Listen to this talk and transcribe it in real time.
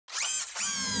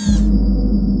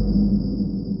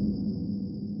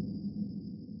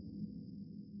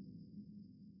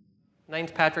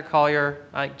name's Patrick Collier,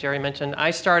 like Jerry mentioned. I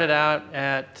started out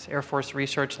at Air Force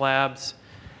Research Labs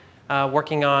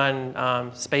working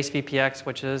on Space VPX,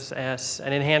 which is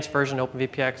an enhanced version of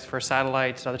OpenVPX for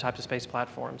satellites and other types of space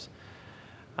platforms.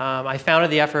 I founded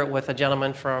the effort with a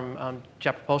gentleman from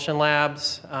Jet Propulsion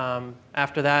Labs.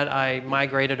 After that, I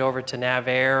migrated over to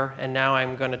NavAir, and now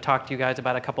I'm going to talk to you guys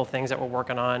about a couple things that we're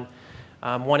working on.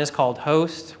 One is called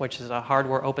HOST, which is a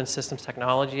hardware open systems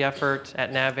technology effort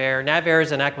at NavAir. NavAir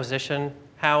is an acquisition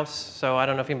house, so I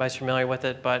don't know if anybody's familiar with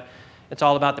it, but it's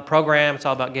all about the program. It's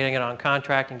all about getting it on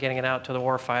contract and getting it out to the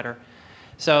warfighter.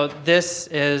 So this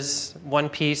is one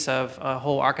piece of a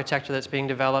whole architecture that's being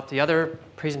developed. The other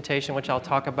presentation, which I'll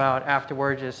talk about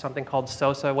afterwards, is something called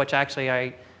SOSA, which actually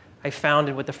I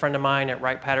founded with a friend of mine at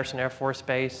Wright-Patterson Air Force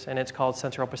Base, and it's called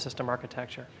Sensor Open System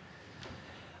Architecture.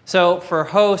 So for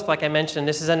HOST, like I mentioned,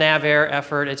 this is a NavAir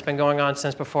effort. It's been going on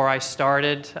since before I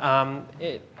started.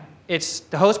 The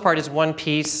HOST part is one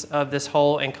piece of this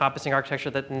whole encompassing architecture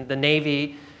that the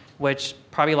Navy, which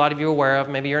probably a lot of you are aware of,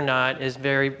 maybe you're not, has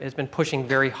been pushing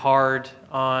very hard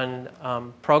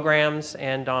on programs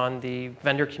and on the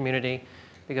vendor community,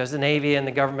 because the Navy and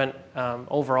the government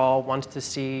overall wants to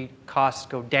see costs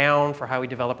go down for how we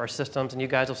develop our systems. And you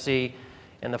guys will see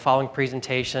in the following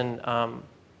presentation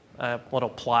a little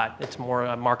plot. It's more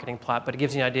a marketing plot, but it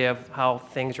gives you an idea of how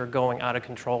things are going out of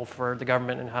control for the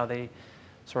government and how they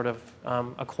sort of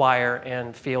acquire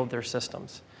and field their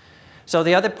systems. So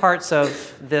the other parts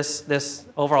of this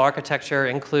overall architecture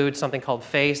include something called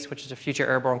FACE, which is a Future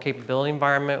Airborne Capability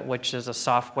Environment, which is a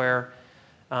software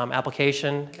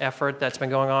application effort that's been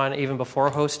going on even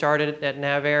before HOST started at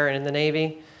NavAir and in the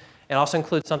Navy. It also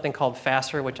includes something called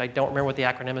FASTER, which I don't remember what the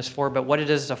acronym is for, but what it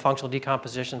is a functional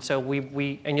decomposition. So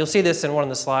and you'll see this in one of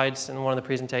the slides in one of the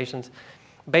presentations.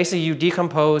 Basically, you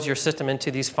decompose your system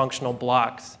into these functional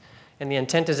blocks. And the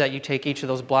intent is that you take each of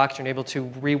those blocks and you're able to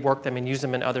rework them and use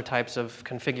them in other types of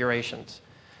configurations.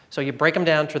 So you break them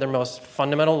down to their most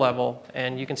fundamental level,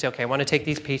 and you can say, okay, I want to take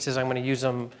these pieces, I'm going to use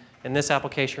them in this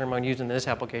application, I'm going to use them in this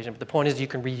application. But the point is you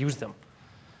can reuse them.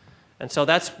 And so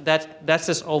that's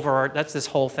this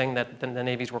whole thing that the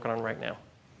Navy's working on right now.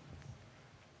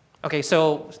 Okay,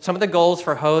 so some of the goals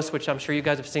for HOST, which I'm sure you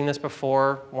guys have seen this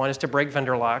before, one is to break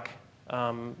vendor lock.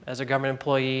 As a government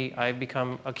employee, I've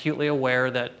become acutely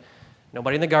aware that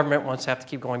nobody in the government wants to have to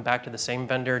keep going back to the same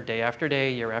vendor day after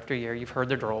day, year after year. You've heard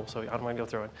the drill, so I don't want to go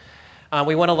through it.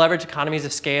 We want to leverage economies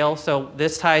of scale. So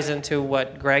this ties into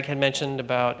what Greg had mentioned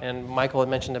about and Michael had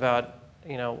mentioned about,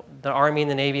 you know, the Army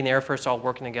and the Navy and the Air Force all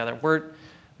working together.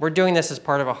 We're doing this as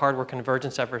part of a hardware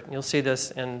convergence effort. And you'll see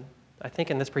this I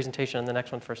think in this presentation and the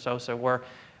next one for SOSA, where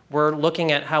we're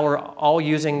looking at how we're all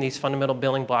using these fundamental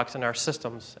building blocks in our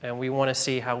systems. And we want to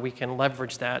see how we can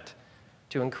leverage that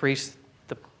to increase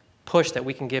the push that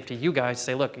we can give to you guys to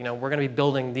say, look, you know, we're going to be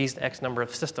building these X number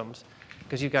of systems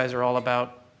because you guys are all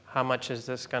about how much is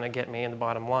this going to get me in the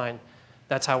bottom line.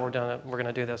 That's how we're going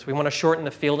to do this. We want to shorten the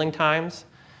fielding times.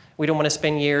 We don't want to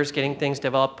spend years getting things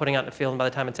developed, putting out in the field, and by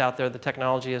the time it's out there, the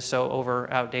technology is so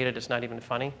outdated, it's not even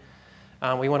funny.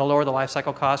 We want to lower the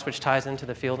lifecycle cost, which ties into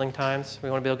the fielding times.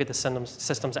 We want to be able to get the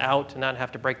systems out and not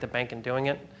have to break the bank in doing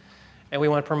it. And we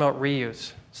want to promote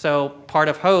reuse. So part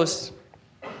of HOST,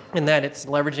 in that it's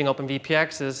leveraging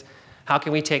OpenVPX, is how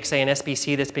can we take, say, an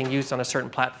SBC that's being used on a certain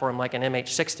platform like an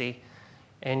MH60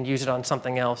 and use it on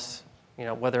something else, you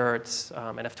know, whether it's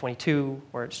an F-22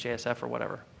 or it's JSF or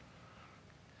whatever.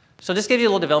 So this gives you a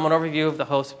little development overview of the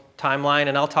HOST timeline,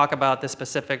 and I'll talk about the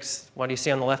specifics, what you see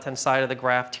on the left-hand side of the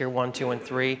graph, Tier 1, 2, and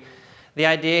 3. The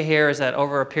idea here is that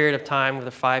over a period of time, with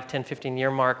the 5, 10, 15-year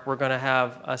mark, we're going to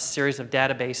have a series of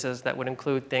databases that would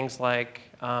include things like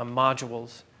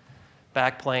modules,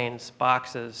 backplanes,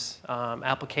 boxes,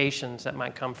 applications that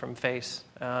might come from FACE,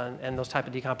 and those type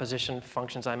of decomposition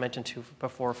functions I mentioned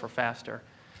before for FASTER.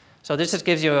 So this just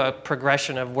gives you a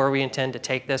progression of where we intend to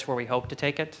take this, where we hope to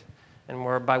take it.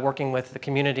 And by working with the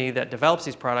community that develops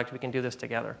these products, we can do this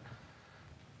together.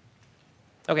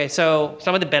 Okay, so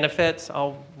some of the benefits,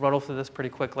 I'll rattle through this pretty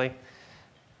quickly.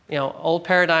 You know, old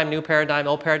paradigm, new paradigm.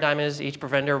 Old paradigm is each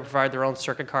vendor will provide their own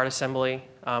circuit card assembly.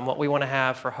 What we want to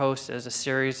have for HOST is a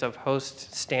series of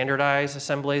HOST standardized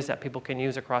assemblies that people can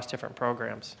use across different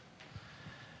programs.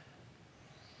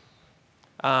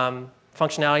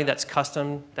 Functionality that's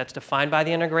custom, that's defined by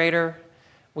the integrator.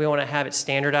 We want to have it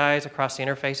standardized across the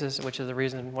interfaces, which is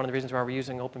one of the reasons why we're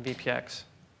using OpenVPX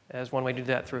as one way to do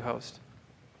that through HOST.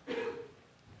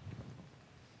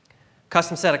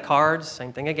 Custom set of cards,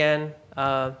 same thing again.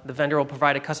 The vendor will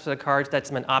provide a custom set of cards that's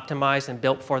been optimized and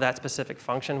built for that specific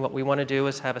function. What we want to do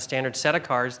is have a standard set of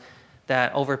cards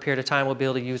that over a period of time we'll be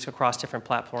able to use across different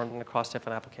platforms and across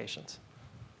different applications.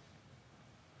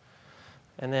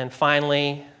 And then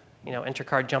finally,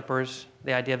 intercard jumpers,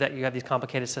 the idea that you have these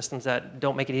complicated systems that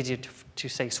don't make it easy to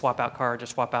say swap out cards or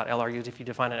swap out LRUs if you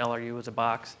define an LRU as a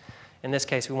box. In this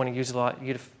case, we want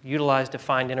to utilize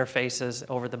defined interfaces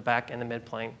over the back and the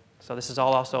midplane. So this is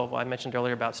all also what I mentioned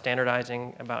earlier about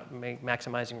standardizing, about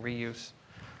maximizing reuse.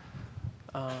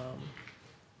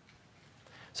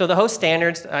 So the host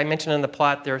standards, I mentioned in the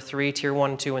plot, there are 3, Tier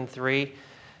 1, 2, and 3.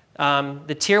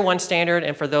 The Tier 1 standard,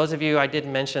 and for those of you I did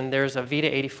mention, there's a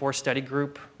VITA 84 study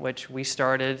group, which we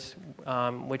started,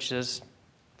 which is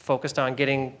focused on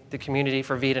getting the community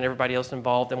for VITA and everybody else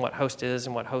involved in what host is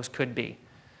and what host could be.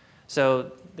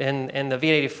 So in the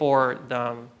VITA 84,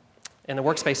 in the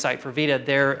workspace site for VITA,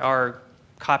 there are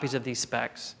copies of these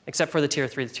specs, except for the Tier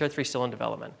 3. The Tier 3 is still in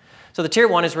development. So the Tier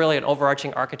 1 is really an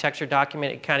overarching architecture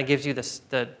document. It kind of gives you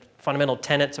the fundamental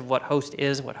tenets of what host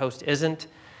is and what host isn't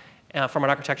from an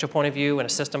architectural point of view and a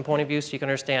system point of view, so you can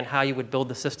understand how you would build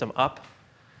the system up.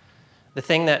 The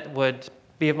thing that would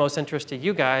be of most interest to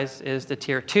you guys is the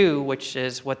Tier 2, which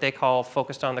is what they call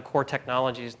focused on the core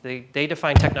technologies. They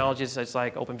define technologies as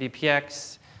like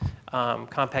OpenVPX,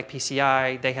 Compact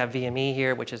PCI. They have VME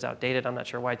here, which is outdated. I'm not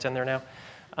sure why it's in there now.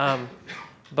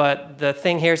 But the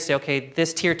thing here is, okay,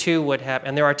 this Tier 2 would have,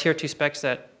 and there are Tier 2 specs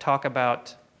that talk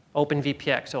about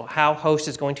OpenVPX, so how host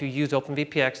is going to use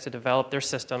OpenVPX to develop their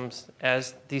systems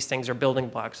as these things are building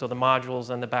blocks, so the modules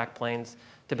and the backplanes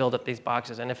to build up these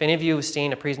boxes. And if any of you have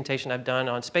seen a presentation I've done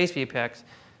on Space VPX,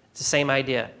 it's the same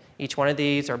idea. Each one of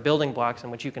these are building blocks in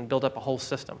which you can build up a whole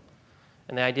system.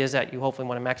 And the idea is that you hopefully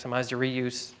want to maximize the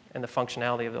reuse and the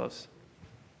functionality of those.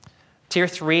 Tier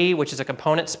 3, which is a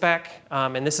component spec,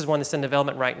 and this is one that's in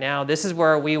development right now. This is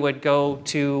where we would go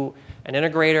to an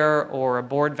integrator or a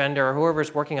board vendor or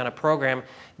whoever's working on a program.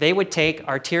 They would take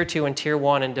our Tier 2 and Tier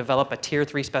 1 and develop a Tier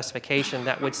 3 specification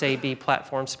that would, say, be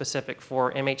platform specific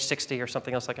for MH60 or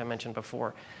something else like I mentioned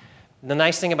before. The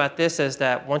nice thing about this is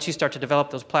that once you start to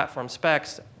develop those platform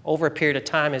specs, over a period of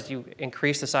time as you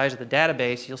increase the size of the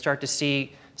database, you'll start to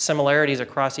see similarities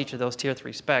across each of those Tier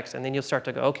 3 specs. And then you'll start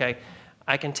to go, okay,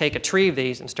 I can take a tree of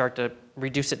these and start to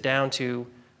reduce it down to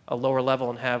a lower level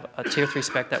and have a Tier 3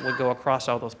 spec that would go across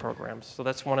all those programs. So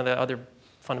that's one of the other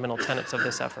fundamental tenets of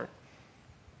this effort.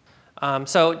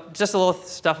 So just a little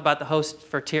stuff about the host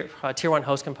for tier 1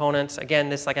 host components. Again,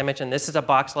 this, like I mentioned, this is a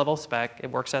box level spec.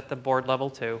 It works at the board level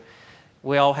too.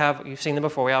 We all have, you've seen them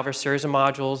before, we all have a series of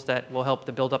modules that will help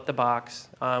to build up the box.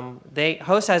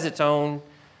 Host has its own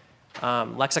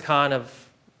lexicon of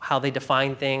how they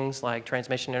define things like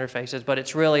transmission interfaces, but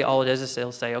it's really all it is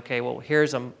they'll say, okay, well,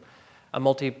 here's a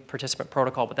multi-participant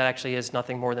protocol, but that actually is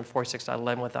nothing more than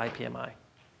 46.11 with IPMI.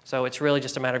 So it's really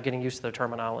just a matter of getting used to the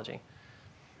terminology.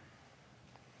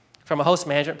 From a host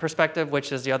management perspective,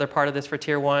 which is the other part of this for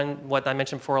Tier 1, what I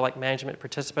mentioned before, like management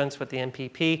participants with the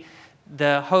MPP,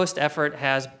 the host effort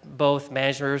has both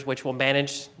managers, which will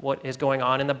manage what is going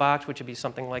on in the box, which would be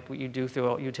something like what you do through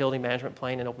a utility management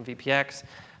plane in OpenVPX.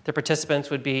 The participants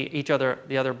would be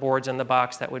the other boards in the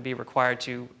box that would be required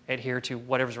to adhere to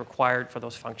whatever's required for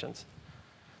those functions.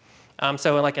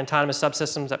 So like autonomous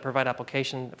subsystems that provide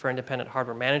application for independent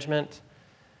hardware management,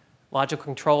 logical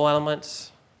control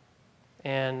elements,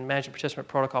 and management participant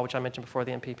protocol, which I mentioned before,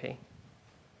 the MPP.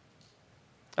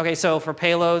 Okay, so for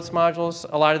payloads modules,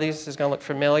 a lot of these is going to look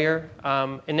familiar.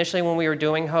 Initially, when we were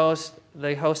doing host,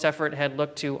 the host effort had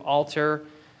looked to alter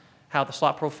how the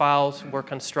slot profiles were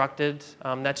constructed.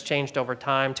 That's changed over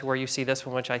time to where you see this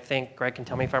one, which I think, Greg can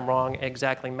tell me if I'm wrong,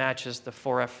 exactly matches the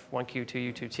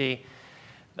 4F1Q2U2T.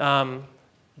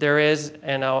 There is,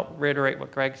 and I'll reiterate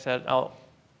what Greg said,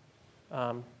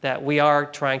 that we are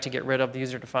trying to get rid of the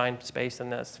user-defined space in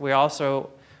this. We're also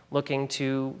looking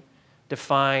to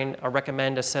define or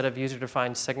recommend a set of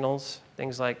user-defined signals,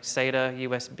 things like SATA,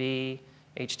 USB,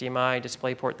 HDMI,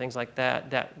 DisplayPort, things like that,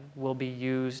 that will be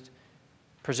used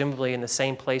presumably in the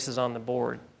same places on the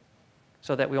board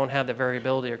so that we won't have the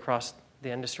variability across the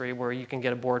industry where you can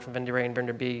get a board from vendor A and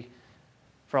vendor B.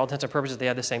 For all intents and purposes, they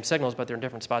have the same signals, but they're in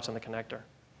different spots on the connector.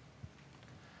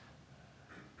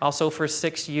 Also for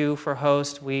 6U for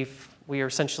host, we are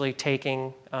essentially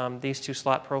taking these two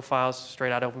slot profiles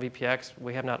straight out of OpenVPX.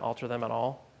 We have not altered them at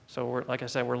all. So like I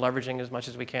said, we're leveraging as much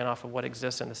as we can off of what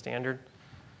exists in the standard.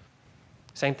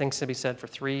 Same things to be said for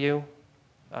 3U.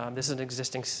 This is an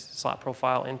existing slot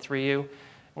profile in 3U.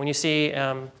 When you see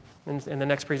in the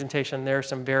next presentation, there's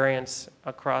some variance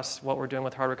across what we're doing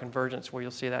with hardware convergence where you'll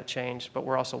see that change, but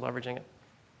we're also leveraging it.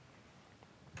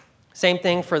 Same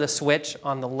thing for the switch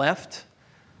on the left.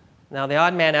 Now, the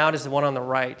odd man out is the one on the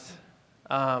right.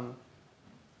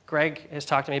 Greg has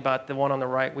talked to me about the one on the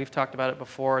right. We've talked about it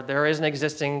before. There is an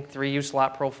existing 3U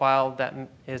slot profile that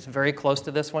is very close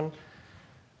to this one.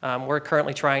 We're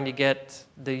currently trying to get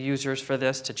the users for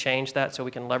this to change that so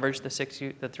we can leverage the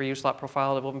 3U slot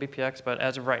profile of OpenVPX, but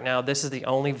as of right now, this is the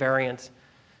only variant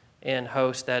in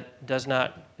host that is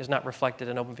not reflected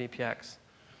in OpenVPX,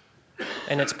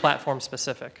 and it's platform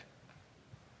specific.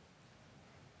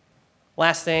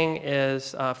 Last thing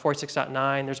is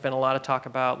 46.9. There's been a lot of talk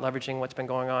about leveraging what's been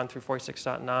going on through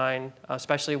 46.9,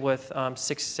 especially with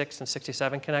 66 and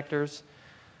 67 connectors.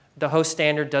 The host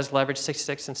standard does leverage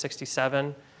 66 and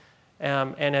 67.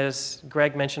 And as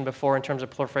Greg mentioned before, in terms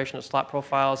of proliferation of slot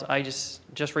profiles, I just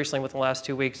recently, within the last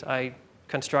 2 weeks, I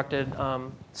constructed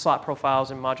slot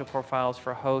profiles and module profiles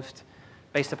for host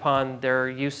based upon their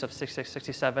use of 66,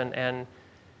 67. And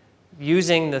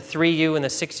using the 3U and the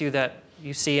 6U that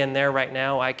you see in there right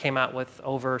now, I came out with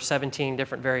over 17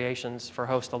 different variations for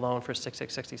host alone for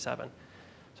 66, 67.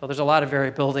 So there's a lot of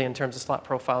variability in terms of slot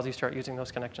profiles. You start using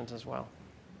those connections as well.